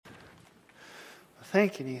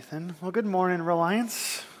Thank you, Nathan. Well, good morning,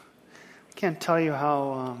 Reliance. I can't tell you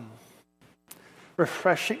how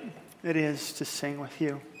refreshing it is to sing with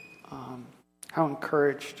you, how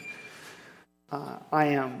encouraged I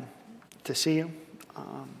am to see you.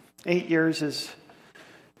 8 years is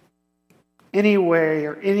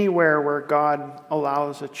anywhere where God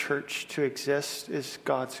allows a church to exist is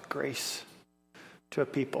God's grace to a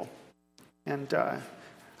people. And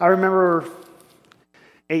I remember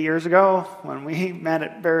 8 years ago when we met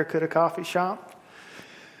at Barracuda Coffee Shop,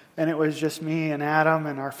 and it was just me and Adam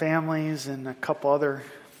and our families and a couple other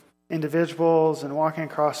individuals, and walking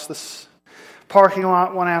across this parking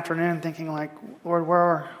lot one afternoon thinking like, Lord,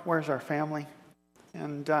 where's our family?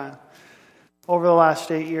 And over the last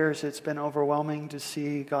 8 years, it's been overwhelming to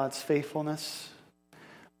see God's faithfulness.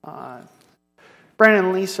 Brandon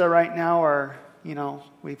and Lisa right now are,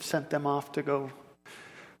 we've sent them off to go.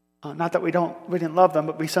 Not that we didn't love them,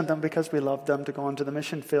 but we sent them because we loved them to go into the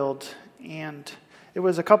mission field. And it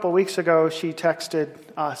was a couple weeks ago she texted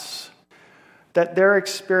us that their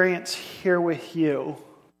experience here with you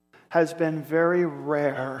has been very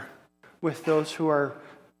rare with those who are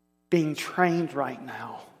being trained right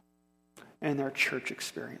now in their church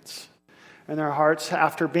experience. And their hearts,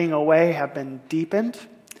 after being away, have been deepened.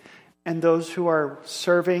 And those who are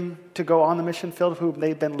serving to go on the mission field, who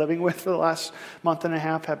they've been living with for the last month and a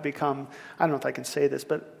half, have become, I don't know if I can say this,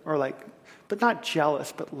 but not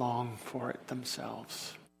jealous, but long for it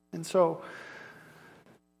themselves. And so,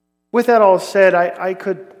 with that all said, I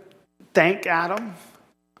could thank Adam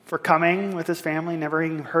for coming with his family, never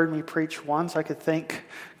even heard me preach once. I could thank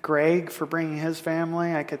Greg for bringing his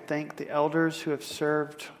family. I could thank the elders who have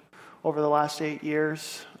served over the last 8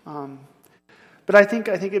 years. But I think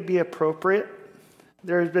it'd be appropriate.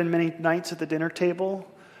 There's been many nights at the dinner table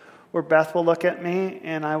where Beth will look at me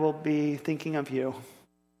and I will be thinking of you.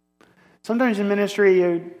 Sometimes in ministry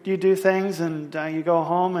you do things and you go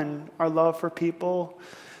home and our love for people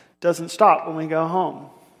doesn't stop when we go home.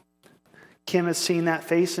 Kim has seen that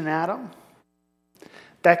face in Adam.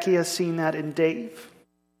 Becky has seen that in Dave.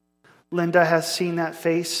 Linda has seen that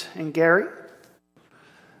face in Gary.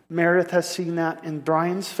 Meredith has seen that in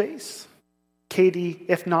Brian's face. Katie,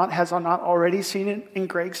 if not, has not already seen it in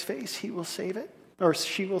Greg's face. He will save it, or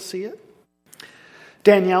she will see it.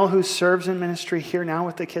 Danielle, who serves in ministry here now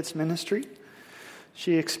with the kids' ministry,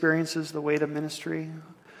 she experiences the weight of ministry.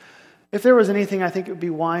 If there was anything, I think it would be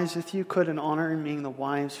wise if you could, in honoring being the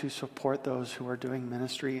wives who support those who are doing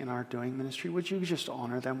ministry and are doing ministry, would you just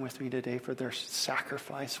honor them with me today for their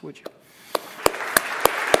sacrifice, would you?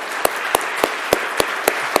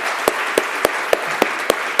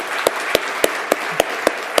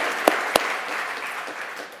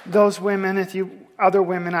 Those women, other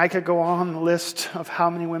women, I could go on the list of how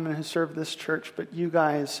many women who serve this church, but you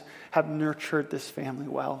guys have nurtured this family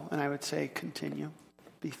well, and I would say continue,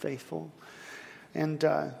 be faithful. And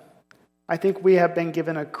I think we have been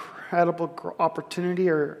given a credible opportunity,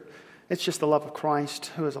 or it's just the love of Christ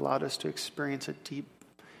who has allowed us to experience a deep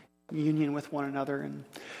union with one another. And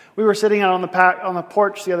we were sitting out on the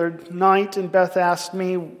porch the other night, and Beth asked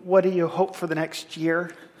me, "What do you hope for the next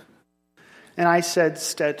year?" And I said,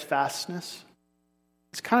 steadfastness.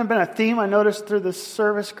 It's kind of been a theme I noticed through this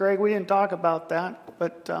service, Greg. We didn't talk about that,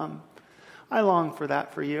 but I long for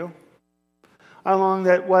that for you. I long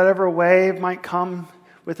that whatever wave might come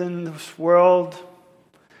within this world,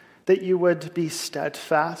 that you would be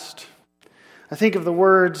steadfast. I think of the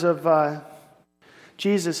words of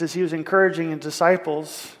Jesus as he was encouraging his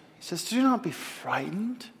disciples. He says, "Do not be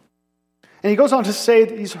frightened." And he goes on to say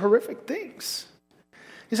these horrific things.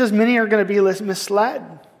 He says, "Many are going to be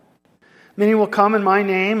misled. Many will come in my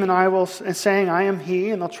name, and saying, 'I am he,'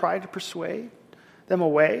 and they'll try to persuade them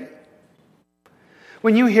away.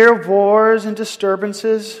 When you hear wars and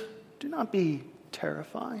disturbances, do not be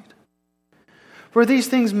terrified. For these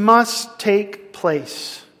things must take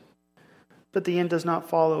place, but the end does not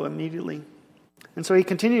follow immediately." And so he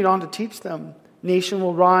continued on to teach them, "Nation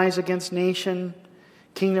will rise against nation,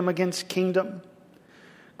 kingdom against kingdom,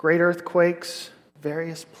 great earthquakes,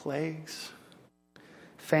 various plagues,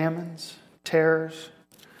 famines, terrors,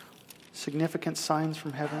 significant signs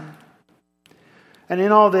from heaven." And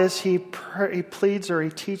in all this, he pleads, or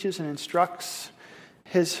he teaches and instructs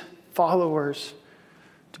his followers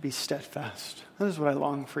to be steadfast. That is what I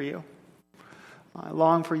long for you. I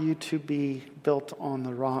long for you to be built on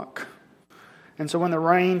the rock. And so when the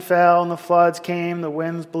rain fell and the floods came, the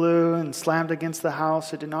winds blew and slammed against the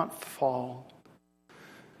house, it did not fall.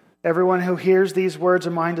 Everyone who hears these words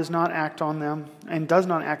of mine does not act on them, and does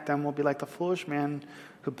not act them, will be like the foolish man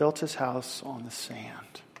who built his house on the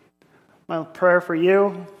sand. My prayer for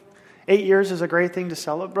you 8 years is a great thing to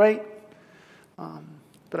celebrate.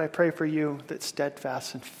 But I pray for you that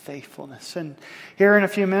steadfast and faithfulness. And here in a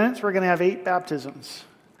few minutes, we're going to have 8 baptisms.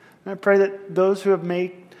 And I pray that those who have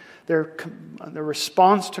made their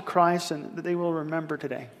response to Christ, and that they will remember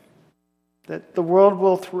today that the world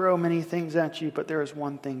will throw many things at you, but there is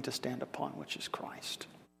one thing to stand upon, which is Christ.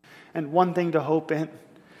 And one thing to hope in,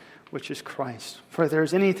 which is Christ. For if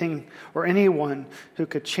there's anything or anyone who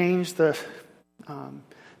could change the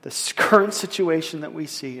current situation that we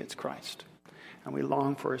see, it's Christ. And we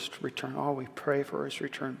long for His return. Oh, we pray for His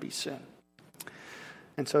return be soon.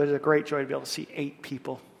 And so it is a great joy to be able to see 8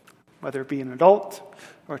 people, whether it be an adult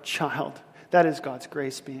or a child. That is God's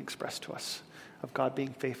grace being expressed to us, of God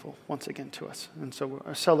being faithful once again to us. And so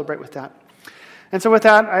we'll celebrate with that. And so with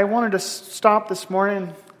that, I wanted to stop this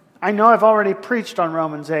morning. I know I've already preached on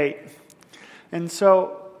Romans 8. And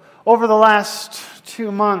so over the last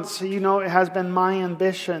 2 months, it has been my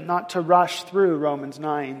ambition not to rush through Romans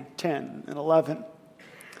 9, 10, and 11.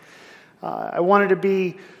 I wanted to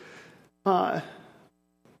be...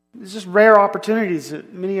 It's just rare opportunities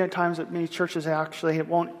that many times that many churches actually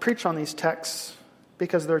won't preach on these texts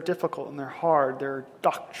because they're difficult and they're hard, they're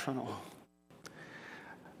doctrinal.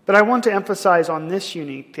 But I want to emphasize on this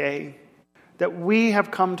unique day that we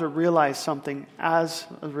have come to realize something as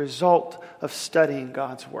a result of studying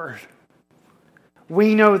God's Word.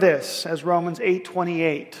 We know this, as Romans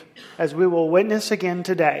 8:28, as we will witness again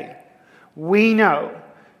today. We know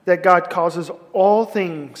that God causes all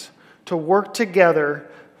things to work together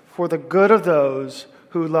for the good of those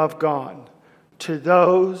who love God, to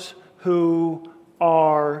those who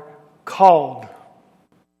are called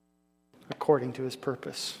according to His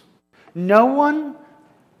purpose. No one,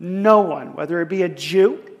 whether it be a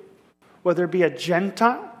Jew, whether it be a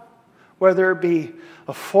Gentile, whether it be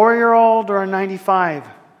a 4-year-old or a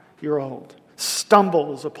 95-year-old,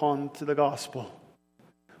 stumbles upon to the gospel.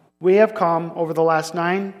 We have come over the last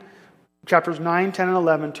chapters 9, 10, and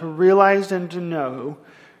 11 to realize and to know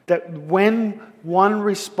that when one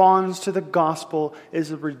responds to the gospel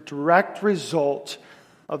is a direct result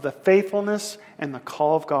of the faithfulness and the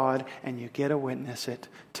call of God, and you get to witness it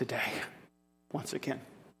today, once again.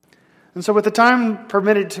 And so with the time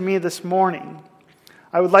permitted to me this morning,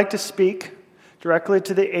 I would like to speak directly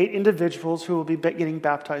to the 8 individuals who will be getting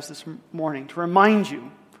baptized this morning, to remind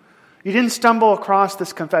you, you didn't stumble across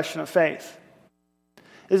this confession of faith.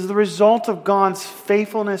 It is the result of God's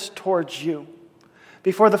faithfulness towards you.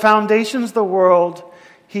 Before the foundations of the world,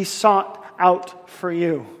 He sought out for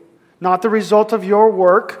you. Not the result of your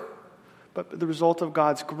work, but the result of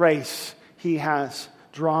God's grace. He has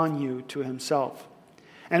drawn you to Himself.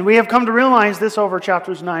 And we have come to realize this over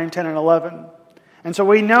chapters 9, 10, and 11. And so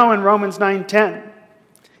we know in Romans 9:10,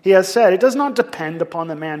 He has said, it does not depend upon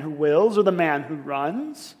the man who wills or the man who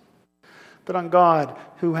runs, but on God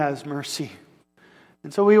who has mercy.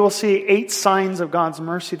 And so we will see 8 signs of God's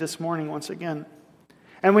mercy this morning once again.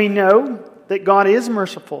 And we know that God is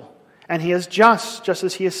merciful and He is just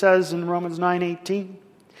as He says in Romans 9:18.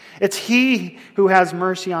 It's He who has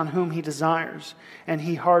mercy on whom He desires, and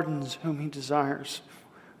He hardens whom He desires.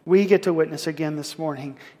 We get to witness again this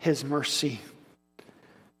morning His mercy.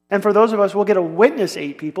 And for those of us, we'll get to witness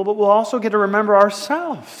 8 people, but we'll also get to remember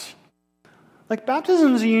ourselves. Like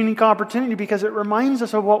baptism is a unique opportunity because it reminds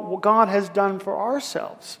us of what God has done for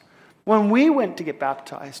ourselves. When we went to get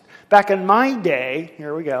baptized, back in my day,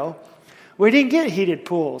 here we go, we didn't get heated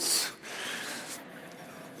pools.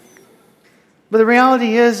 But the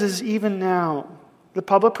reality is even now, the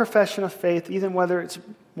public profession of faith, even whether it's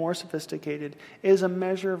more sophisticated, is a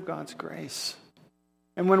measure of God's grace.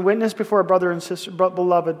 And when witnessed before a brother and sister, but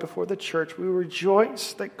beloved before the church, we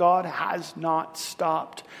rejoice that God has not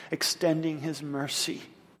stopped extending His mercy,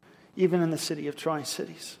 even in the city of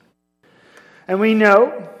Tri-Cities. And we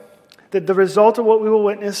know that the result of what we will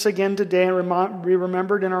witness again today and be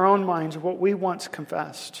remembered in our own minds of what we once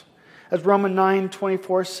confessed. As Romans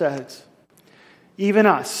 9:24 says, even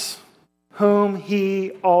us, whom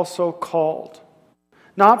He also called.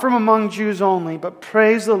 Not from among Jews only, but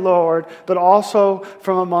praise the Lord, but also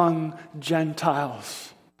from among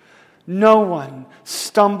Gentiles. No one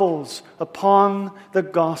stumbles upon the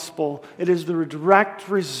gospel. It is the direct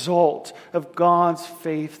result of God's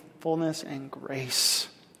faithfulness and grace.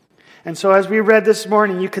 And so as we read this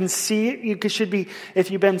morning, you can see it. You should be, if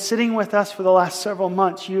you've been sitting with us for the last several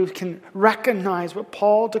months, you can recognize what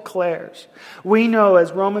Paul declares. We know,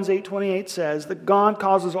 as Romans 8:28 says, that God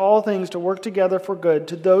causes all things to work together for good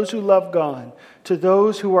to those who love God, to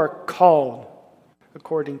those who are called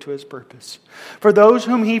according to His purpose. For those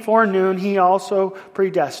whom He foreknew, He also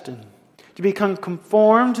predestined to become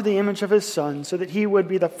conformed to the image of his Son, so that he would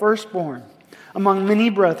be the firstborn among many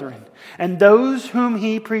brethren. And those whom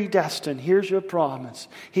he predestined, here's your promise,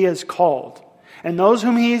 he has called. And those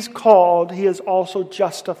whom he has called, he has also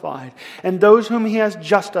justified. And those whom he has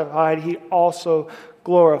justified, he also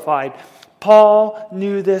glorified. Paul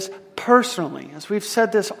knew this personally, as we've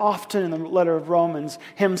said this often in the letter of Romans,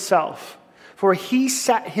 himself. For he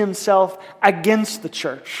set himself against the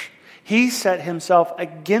church. He set himself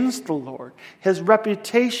against the Lord. His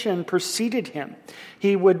reputation preceded him.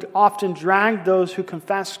 He would often drag those who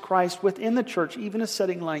confessed Christ within the church, even a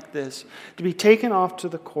setting like this, to be taken off to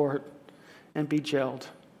the court and be jailed.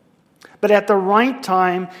 But at the right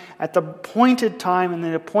time, at the appointed time, in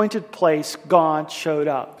the appointed place, God showed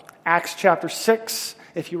up. Acts chapter 6,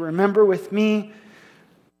 if you remember with me,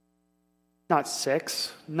 not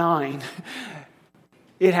 6, 9,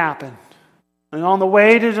 it happened. And on the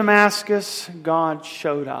way to Damascus, God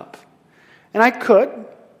showed up. And I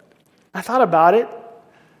thought about it,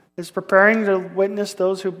 as preparing to witness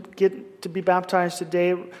those who get to be baptized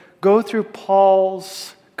today, go through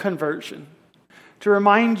Paul's conversion. To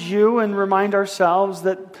remind you and remind ourselves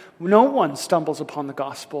that no one stumbles upon the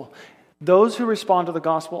gospel. Those who respond to the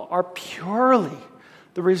gospel are purely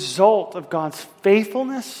the result of God's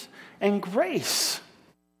faithfulness and grace.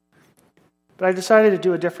 But I decided to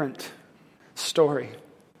do a different story.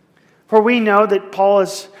 For we know that Paul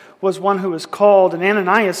was one who was called, and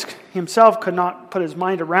Ananias himself could not put his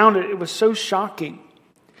mind around it. It was so shocking.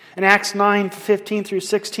 In Acts 9:15 through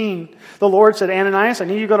 16, the Lord said, Ananias, I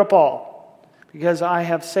need you to go to Paul, because I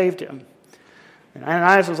have saved him. And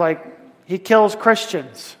Ananias was like, he kills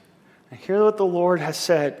Christians. And hear what the Lord has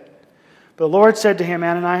said. But the Lord said to him,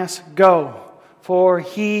 Ananias, go, for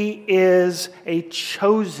he is a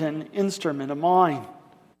chosen instrument of mine,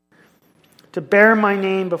 to bear my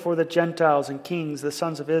name before the Gentiles and kings, the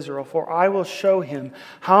sons of Israel, for I will show him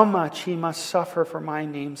how much he must suffer for my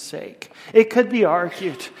name's sake. It could be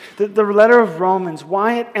argued that the letter of Romans,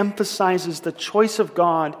 why it emphasizes the choice of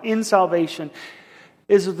God in salvation,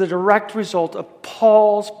 is the direct result of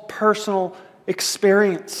Paul's personal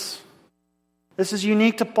experience. This is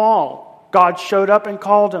unique to Paul. God showed up and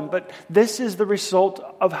called him, but this is the result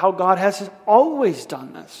of how God has always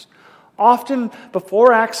done this. Often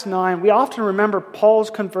before Acts 9, we often remember Paul's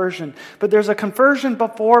conversion, but there's a conversion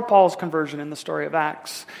before Paul's conversion in the story of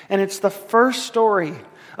Acts. And it's the first story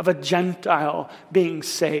of a Gentile being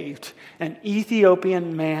saved, an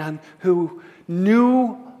Ethiopian man who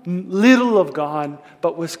knew little of God,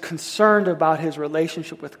 but was concerned about his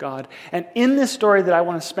relationship with God. And in this story that I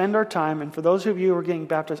want to spend our time, and for those of you who are getting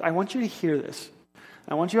baptized, I want you to hear this.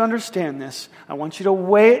 I want you to understand this. I want you to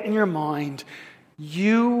weigh it in your mind.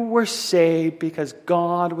 You were saved because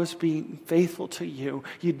God was being faithful to you.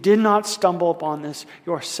 You did not stumble upon this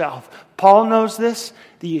yourself. Paul knows this.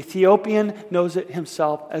 The Ethiopian knows it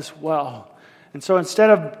himself as well. And so instead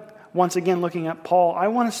of once again looking at Paul, I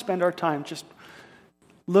want to spend our time just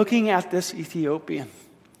looking at this Ethiopian.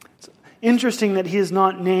 It's interesting that he is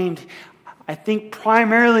not named, I think,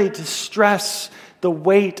 primarily to stress the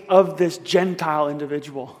weight of this Gentile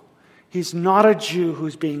individual. He's not a Jew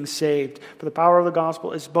who's being saved. For the power of the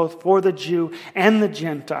gospel is both for the Jew and the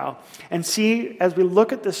Gentile. And see, as we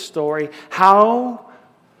look at this story, how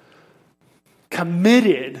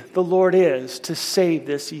committed the Lord is to save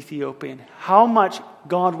this Ethiopian. How much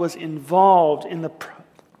God was involved in the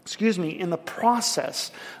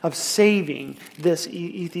process of saving this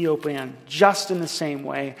Ethiopian, just in the same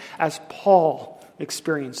way as Paul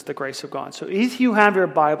experienced the grace of God. So if you have your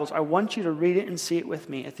Bibles, I want you to read it and see it with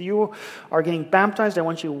me. If you are getting baptized, I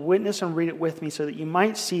want you to witness and read it with me so that you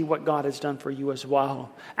might see what God has done for you as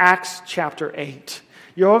well. Acts chapter 8.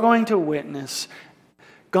 You're going to witness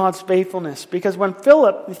God's faithfulness, because when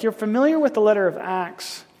Philip, if you're familiar with the letter of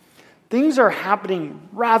Acts, things are happening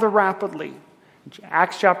rather rapidly.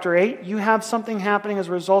 Acts chapter 8, you have something happening as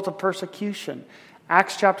a result of persecution.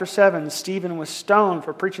 Acts chapter 7, Stephen was stoned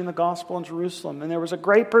for preaching the gospel in Jerusalem, and there was a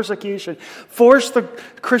great persecution, forced the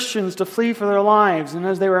Christians to flee for their lives. And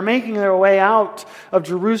as they were making their way out of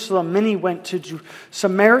Jerusalem, many went to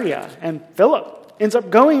Samaria, and Philip ends up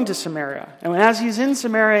going to Samaria. And as he's in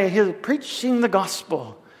Samaria, he's preaching the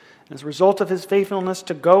gospel. And as a result of his faithfulness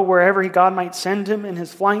to go wherever God might send him in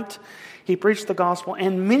his flight, he preached the gospel,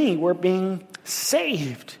 and many were being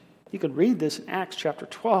saved. You could read this in Acts chapter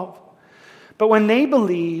 12. But when they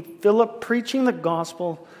believed, Philip preaching the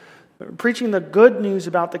gospel, preaching the good news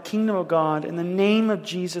about the kingdom of God in the name of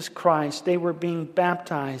Jesus Christ, they were being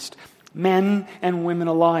baptized, men and women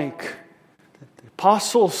alike. The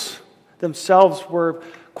apostles themselves were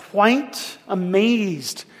quite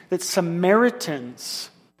amazed that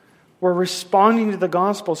Samaritans were responding to the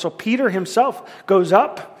gospel. So Peter himself goes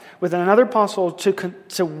up with another apostle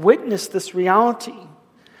to witness this reality.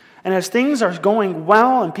 And as things are going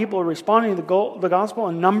well and people are responding to the gospel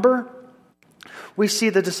in number, we see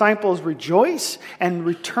the disciples rejoice and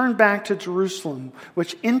return back to Jerusalem,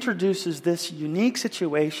 which introduces this unique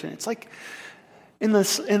situation. It's like in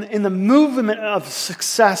the movement of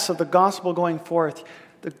success of the gospel going forth,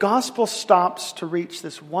 the gospel stops to reach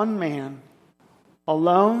this one man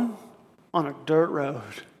alone on a dirt road.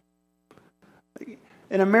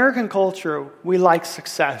 In American culture, we like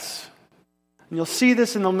success. And you'll see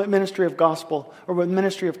this in the ministry of gospel or the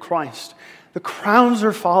ministry of Christ. The crowds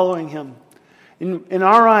are following him. In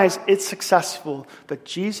our eyes, it's successful. But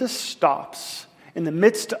Jesus stops in the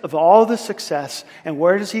midst of all the success. And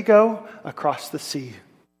where does he go? Across the sea.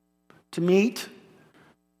 To meet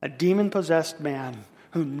a demon-possessed man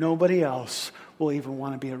who nobody else will even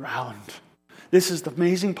want to be around. This is the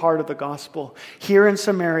amazing part of the gospel. Here in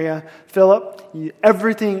Samaria, Philip,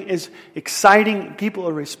 everything is exciting. People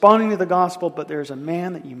are responding to the gospel, but there's a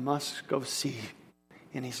man that you must go see.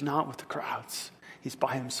 And he's not with the crowds. He's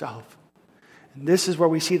by himself. And this is where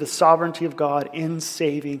we see the sovereignty of God in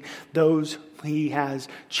saving those he has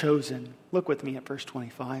chosen. Look with me at verse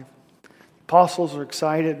 25. The apostles are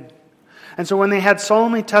excited. And so when they had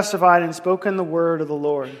solemnly testified and spoken the word of the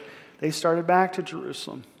Lord, they started back to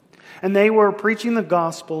Jerusalem. And they were preaching the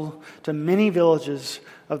gospel to many villages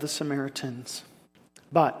of the Samaritans.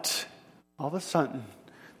 But all of a sudden,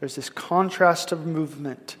 there's this contrast of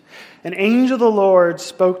movement. An angel of the Lord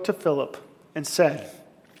spoke to Philip and said,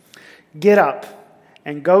 "Get up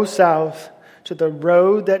and go south to the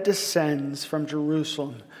road that descends from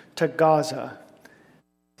Jerusalem to Gaza."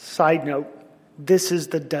 Side note, this is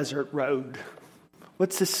the desert road.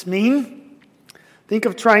 What's this mean? Think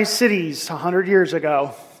of Tri-Cities 100 years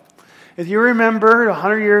ago. If you remember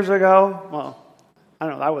 100 years ago, well, I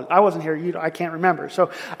don't know, I wasn't here, I can't remember.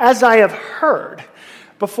 So as I have heard,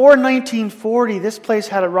 before 1940, this place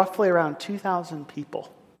had roughly around 2,000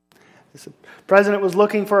 people. The president was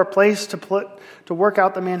looking for a place to work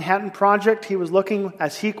out the Manhattan Project. He was looking,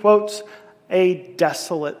 as he quotes, a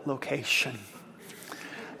desolate location.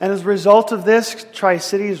 And as a result of this,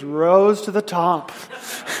 Tri-Cities rose to the top.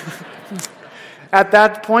 At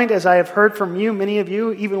that point, as I have heard from you, many of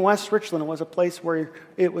you, even West Richland was a place where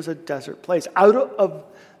it was a desert place. Out of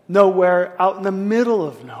nowhere, out in the middle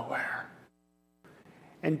of nowhere.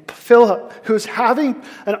 And Philip, who's having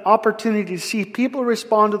an opportunity to see people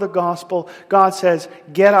respond to the gospel, God says,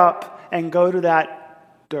 "Get up and go to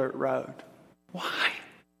that dirt road." Why?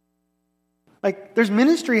 Like, there's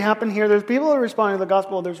ministry happening here. There's people who are responding to the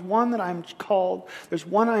gospel. There's one that I'm called. There's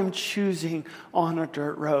one I'm choosing on a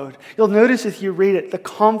dirt road. You'll notice if you read it, the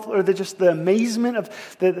conflict, or just the amazement of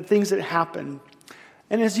the things that happen.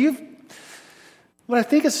 And what I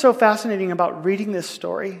think is so fascinating about reading this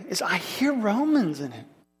story is I hear Romans in it.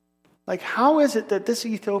 Like, how is it that this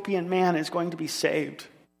Ethiopian man is going to be saved?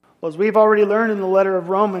 Well, as we've already learned in the letter of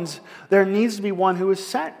Romans, there needs to be one who is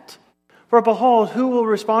sent. For behold, who will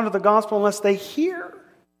respond to the gospel unless they hear?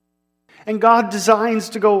 And God designs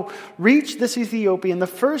to go reach this Ethiopian, the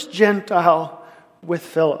first Gentile, with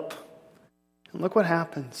Philip. And look what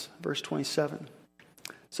happens, verse 27.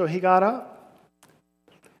 So he got up.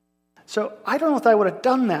 So I don't know if I would have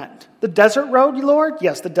done that. The desert road, Lord?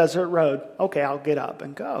 Yes, the desert road. Okay, I'll get up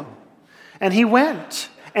and go. And he went.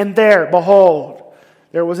 And there, behold,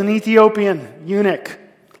 there was an Ethiopian eunuch.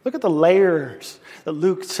 Look at the layers that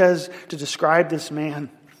Luke says to describe this man.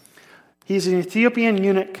 He's an Ethiopian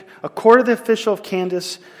eunuch, a court of the official of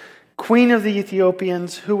Candace, queen of the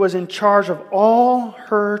Ethiopians, who was in charge of all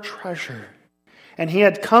her treasure. And he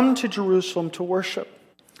had come to Jerusalem to worship.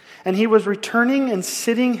 And he was returning and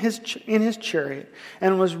sitting in his chariot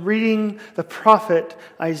and was reading the prophet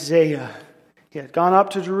Isaiah. He had gone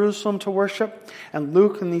up to Jerusalem to worship, and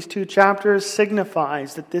Luke in these 2 chapters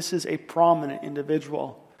signifies that this is a prominent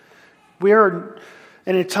individual. We are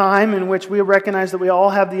in a time in which we recognize that we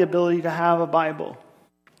all have the ability to have a Bible.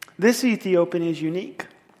 This Ethiopian is unique.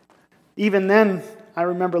 Even then, I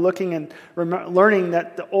remember looking and learning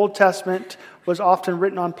that the Old Testament was often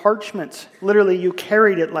written on parchments. Literally, you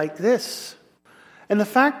carried it like this. And the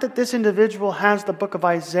fact that this individual has the book of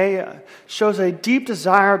Isaiah shows a deep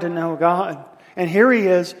desire to know God. And here he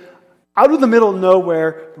is, out of the middle of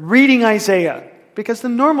nowhere, reading Isaiah. Because the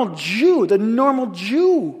normal Jew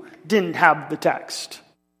didn't have the text.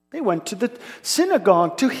 They went to the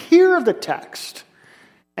synagogue to hear the text.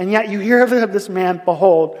 And yet you hear of this man,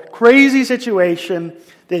 behold, crazy situation,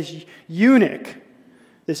 this eunuch,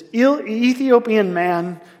 This Ethiopian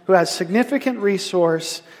man who has significant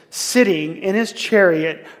resource sitting in his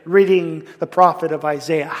chariot reading the prophet of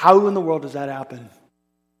Isaiah. How in the world does that happen?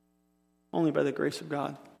 Only by the grace of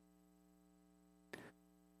God.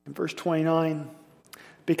 In verse 29,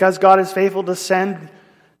 because God is faithful to send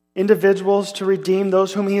individuals to redeem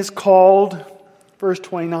those whom He has called. Verse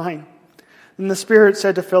 29, and the Spirit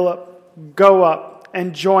said to Philip, go up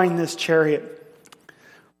and join this chariot.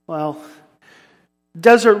 Well,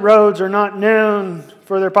 desert roads are not known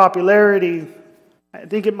for their popularity. I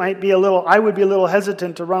think I would be a little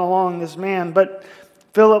hesitant to run along this man, but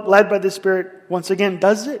Philip, led by the Spirit, once again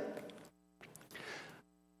does it.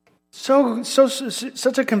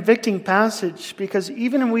 Such a convicting passage, because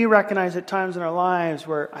even we recognize at times in our lives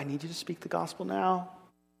where I need you to speak the gospel now,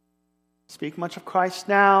 speak much of Christ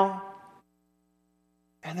now,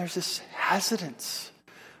 and there's this hesitance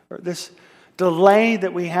or this delay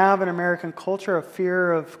that we have in American culture, a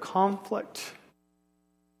fear of conflict.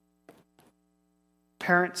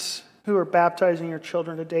 Parents who are baptizing your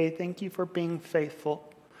children today, thank you for being faithful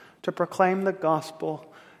to proclaim the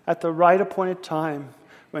gospel at the right appointed time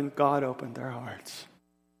when God opened their hearts.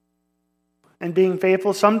 And being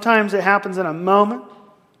faithful, sometimes it happens in a moment,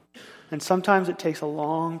 and sometimes it takes a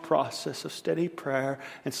long process of steady prayer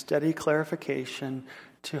and steady clarification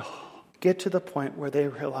to get to the point where they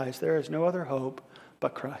realize there is no other hope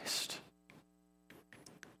but Christ.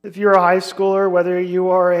 If you're a high schooler, whether you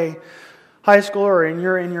are a high schooler or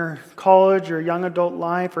you're in your college or young adult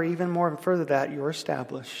life or even more further that, you're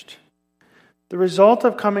established. The result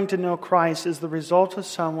of coming to know Christ is the result of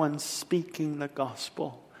someone speaking the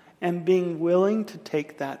gospel and being willing to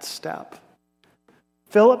take that step.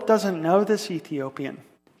 Philip doesn't know this Ethiopian.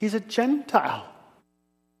 He's a Gentile.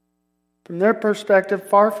 From their perspective,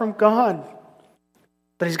 far from God.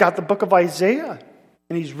 But he's got the book of Isaiah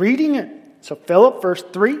and he's reading it. So Philip, verse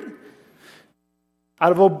 3,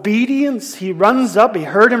 out of obedience, he runs up. He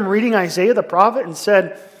heard him reading Isaiah the prophet and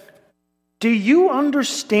said, do you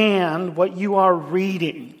understand what you are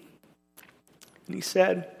reading? And he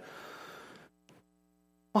said,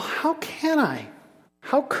 well, how can I?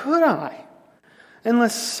 How could I?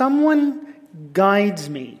 Unless someone guides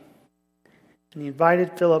me. And he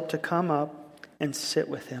invited Philip to come up and sit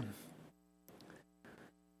with him.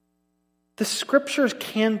 The scriptures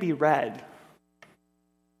can be read.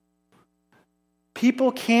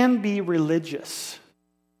 People can be religious.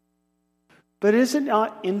 But is it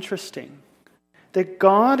not interesting that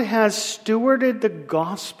God has stewarded the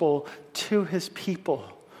gospel to His people,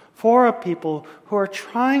 for a people who are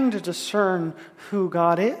trying to discern who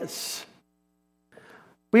God is?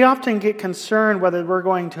 We often get concerned whether we're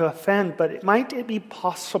going to offend, but might it be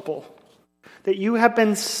possible that you have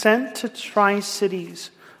been sent to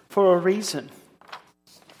Tri-Cities for a reason?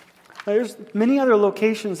 There's many other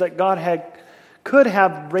locations that God could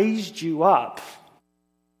have raised you up.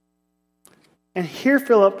 And here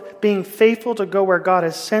Philip, being faithful to go where God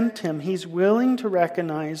has sent him, he's willing to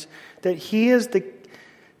recognize that he is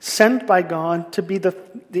sent by God to be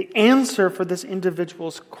the answer for this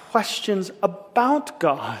individual's questions about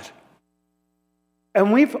God.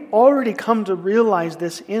 And we've already come to realize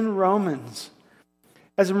this in Romans.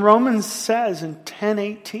 As Romans says in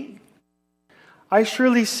 10:18, I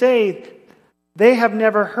surely say, they have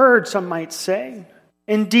never heard, some might say.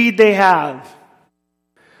 Indeed they have.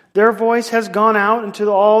 Their voice has gone out into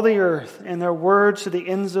all the earth, and their words to the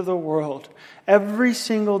ends of the world. Every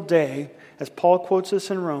single day, as Paul quotes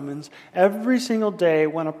us in Romans, every single day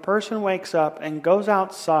when a person wakes up and goes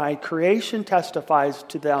outside, creation testifies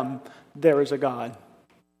to them, there is a God.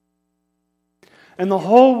 And the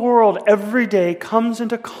whole world every day comes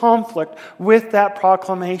into conflict with that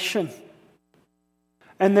proclamation.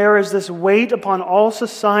 And there is this weight upon all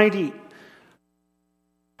society.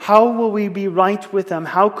 How will we be right with them?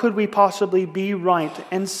 How could we possibly be right?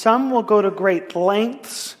 And some will go to great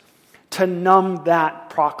lengths to numb that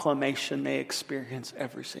proclamation they experience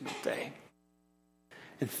every single day.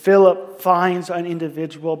 And Philip finds an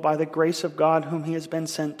individual by the grace of God whom he has been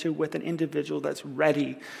sent to, with an individual that's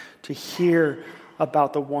ready to hear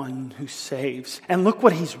about the one who saves. And look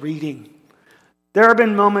what he's reading. There have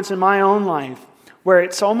been moments in my own life where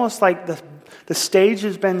it's almost like the stage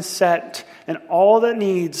has been set, and all there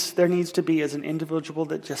needs to be is an individual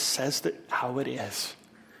that just says that how it is.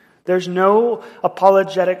 There's no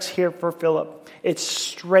apologetics here for Philip. It's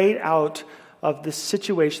straight out of the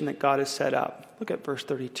situation that God has set up. Look at verse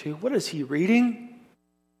 32. What is he reading?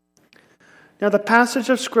 Now the passage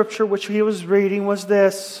of Scripture which he was reading was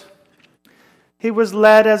this. He was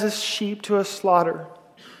led as a sheep to a slaughter,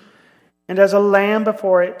 and as a lamb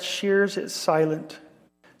before it shears is silent.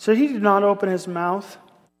 So he did not open his mouth.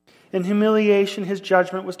 In humiliation, his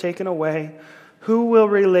judgment was taken away. Who will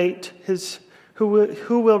relate his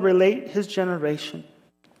generation?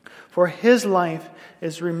 For his life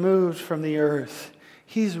is removed from the earth.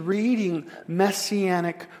 He's reading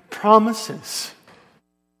messianic promises.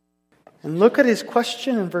 And look at his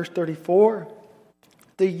question in verse 34.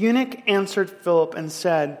 The eunuch answered Philip and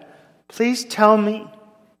said, "Please tell me,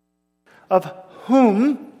 of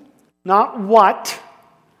whom, not what,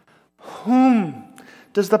 whom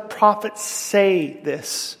does the prophet say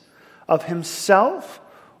this? Of himself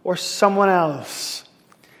or someone else?"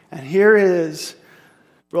 And here is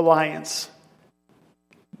reliance.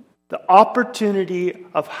 The opportunity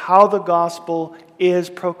of how the gospel is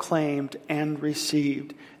proclaimed and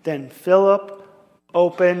received. Then Philip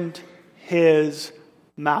opened his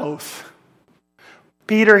mouth.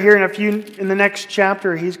 Peter here in the next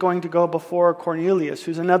chapter, he's going to go before Cornelius,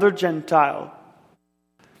 who's another Gentile.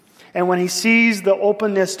 And when he sees the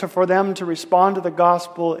openness for them to respond to the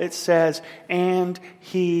gospel, it says, and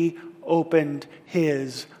he opened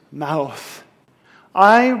his mouth.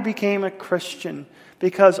 I became a Christian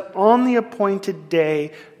because on the appointed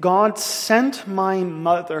day, God sent my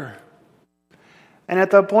mother. And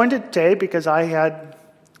at the appointed day, because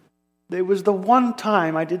it was the one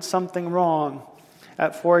time I did something wrong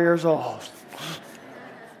at 4 years old.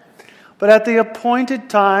 But at the appointed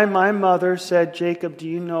time, my mother said, "Jacob, do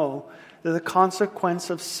you know that the consequence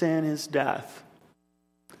of sin is death?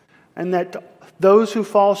 And that those who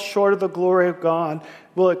fall short of the glory of God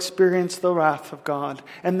will experience the wrath of God."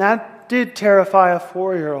 And that did terrify a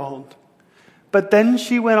 4-year-old. But then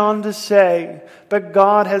she went on to say, "But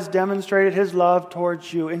God has demonstrated his love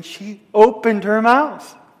towards you." And she opened her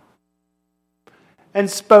mouth and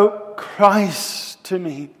spoke Christ to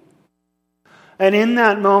me. And in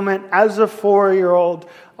that moment, as a 4-year-old,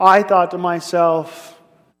 I thought to myself,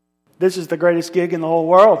 this is the greatest gig in the whole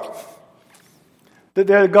world. That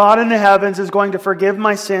the God in the heavens is going to forgive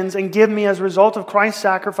my sins and give me as a result of Christ's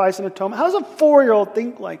sacrifice and atonement. How does a 4-year-old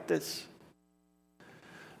think like this?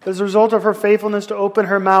 As a result of her faithfulness to open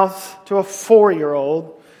her mouth to a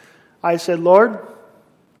 4-year-old, I said, "Lord,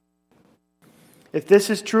 if this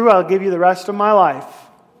is true, I'll give you the rest of my life."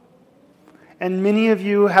 And many of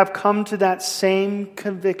you have come to that same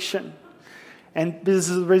conviction. And this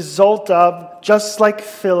is the result of, just like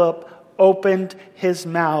Philip opened his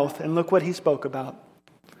mouth. And look what he spoke about.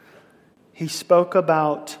 He spoke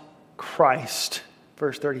about Christ.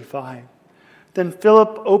 Verse 35. Then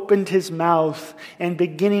Philip opened his mouth, and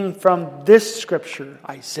beginning from this scripture,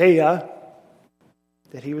 Isaiah,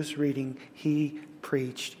 that he was reading, he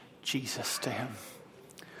preached Jesus to him.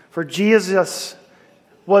 For Jesus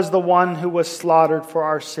was the one who was slaughtered for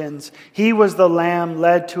our sins. He was the lamb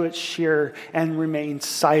led to its shearer and remained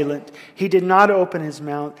silent. He did not open his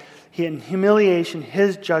mouth. In humiliation,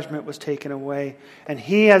 his judgment was taken away. And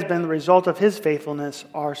he has been the result of his faithfulness,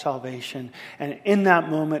 our salvation. And in that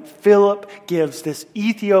moment, Philip gives this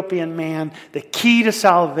Ethiopian man the key to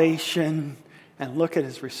salvation. And look at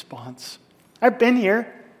his response. I've been here.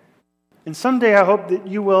 And someday I hope that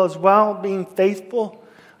you will as well, being faithful.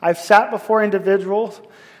 I've sat before individuals.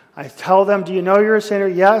 I tell them, "Do you know you're a sinner?"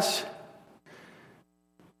 "Yes."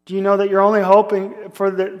 "Do you know that your only hope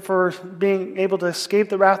for being able to escape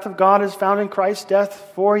the wrath of God is found in Christ's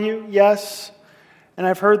death for you?" "Yes." And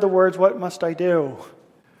I've heard the words, "What must I do?"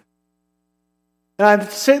 And I'm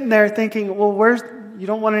sitting there thinking, well, you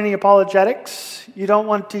don't want any apologetics? You don't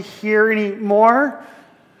want to hear any more?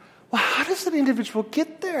 Well, how does an individual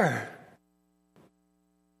get there?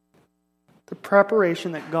 The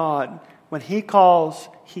preparation that God, when he calls,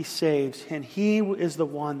 he saves. And he is the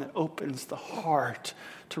one that opens the heart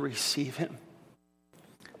to receive him.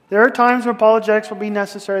 There are times when apologetics will be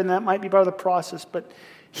necessary, and that might be part of the process. But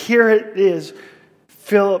here it is.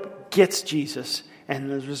 Philip gets Jesus.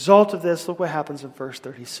 And as a result of this, look what happens in verse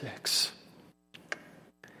 36.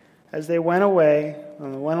 As they went away,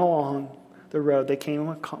 and they went along the road, they came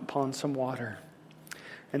upon some water.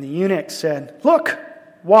 And the eunuch said, "Look,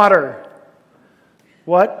 water.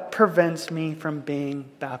 What prevents me from being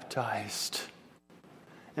baptized?"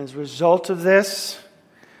 And as a result of this,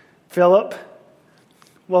 Philip,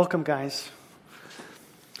 welcome guys.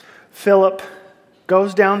 Philip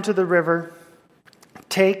goes down to the river,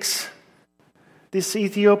 takes this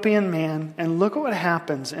Ethiopian man, and look at what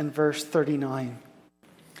happens in verse 39.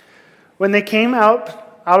 When they came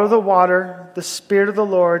out of the water, the Spirit of the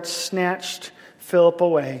Lord snatched Philip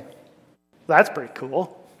away. That's pretty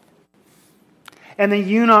cool. And the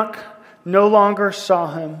eunuch no longer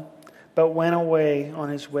saw him, but went away on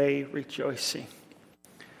his way rejoicing.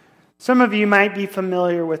 Some of you might be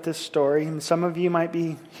familiar with this story, and some of you might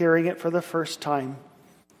be hearing it for the first time.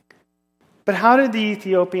 But how did the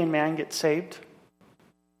Ethiopian man get saved?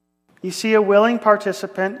 You see a willing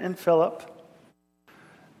participant in Philip,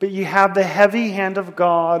 but you have the heavy hand of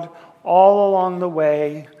God all along the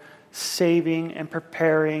way, saving and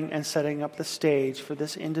preparing and setting up the stage for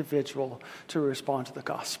this individual to respond to the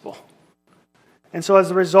gospel. And so as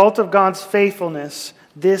a result of God's faithfulness,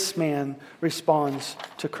 this man responds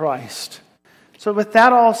to Christ. So with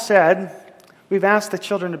that all said, we've asked the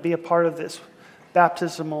children to be a part of this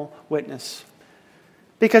baptismal witness.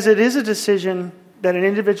 Because it is a decision that an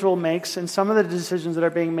individual makes, and some of the decisions that are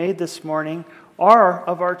being made this morning are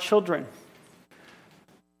of our children.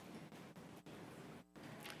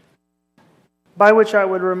 By which I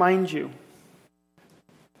would remind you,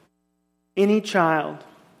 any child,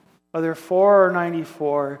 whether 4 or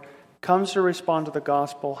 94, comes to respond to the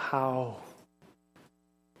gospel, how?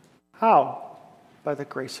 How? By the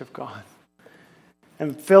grace of God.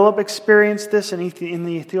 And Philip experienced this in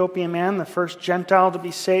the Ethiopian man, the first Gentile to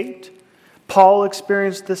be saved. Paul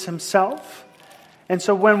experienced this himself. And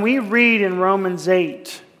so when we read in Romans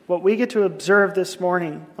 8, what we get to observe this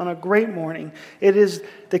morning, on a great morning, it is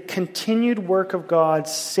the continued work of God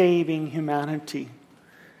saving humanity.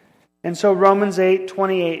 And so Romans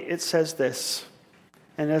 8:28, it says this,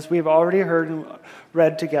 and as we've already heard and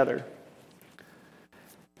read together,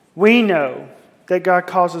 we know that God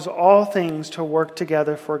causes all things to work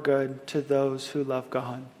together for good to those who love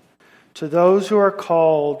God, to those who are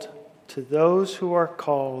called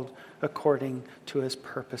according to his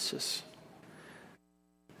purposes.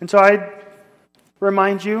 And so I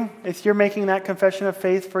remind you, if you're making that confession of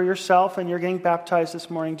faith for yourself and you're getting baptized this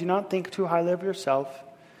morning, do not think too highly of yourself.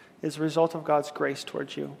 It's a result of God's grace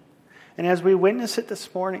towards you. And as we witness it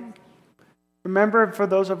this morning, remember for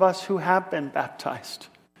those of us who have been baptized,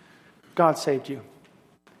 God saved you.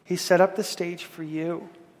 He set up the stage for you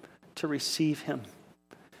to receive him.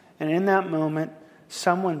 And in that moment,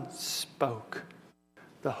 someone spoke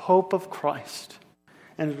the hope of Christ.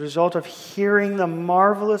 And as a result of hearing the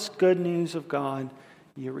marvelous good news of God,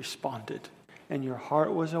 you responded. And your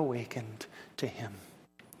heart was awakened to him.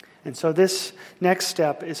 And so this next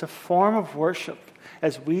step is a form of worship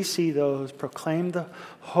as we see those proclaim the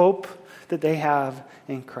hope that they have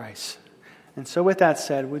in Christ. And so with that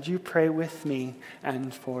said, would you pray with me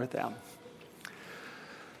and for them?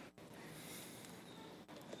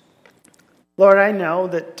 Lord, I know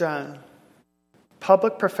that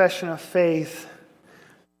public profession of faith,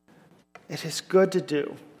 it is good to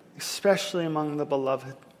do, especially among the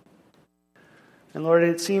beloved. And Lord,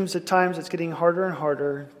 it seems at times it's getting harder and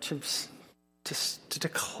harder to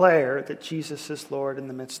declare that Jesus is Lord in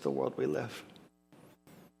the midst of the world we live.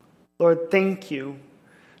 Lord, thank you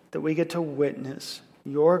that we get to witness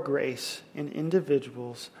your grace in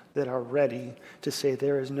individuals that are ready to say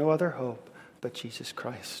there is no other hope but Jesus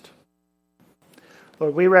Christ.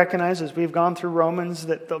 Lord, we recognize as we've gone through Romans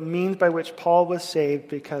that the means by which Paul was saved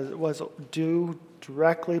because it was due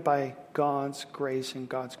directly by God's grace and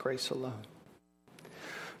God's grace alone.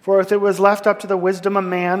 For if it was left up to the wisdom of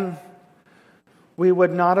man, we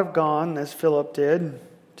would not have gone, as Philip did,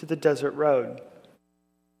 to the desert road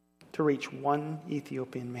to reach one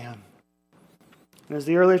Ethiopian man. And as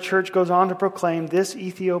the early church goes on to proclaim, this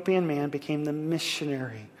Ethiopian man became the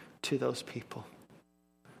missionary to those people.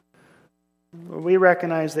 We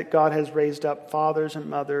recognize that God has raised up fathers and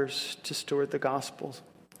mothers to steward the gospel,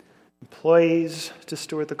 employees to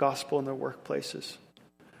steward the gospel in their workplaces,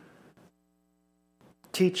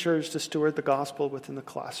 teachers to steward the gospel within the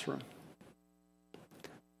classroom,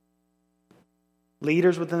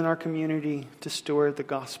 leaders within our community to steward the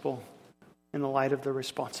gospel in the light of the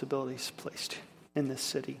responsibilities placed in this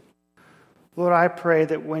city. Lord, I pray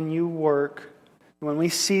that when you work, when we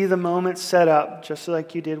see the moment set up, just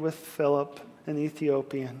like you did with Philip and the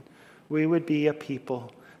Ethiopian, we would be a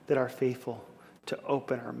people that are faithful to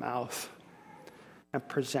open our mouth and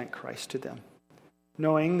present Christ to them,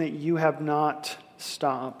 knowing that you have not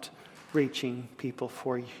stopped reaching people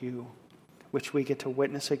for you, which we get to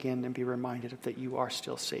witness again and be reminded of that you are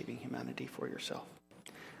still saving humanity for yourself.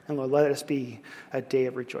 And Lord, let us be a day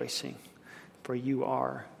of rejoicing, for you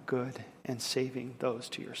are good and saving those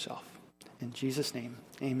to yourself. In Jesus' name,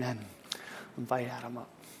 amen. Invite Adam up.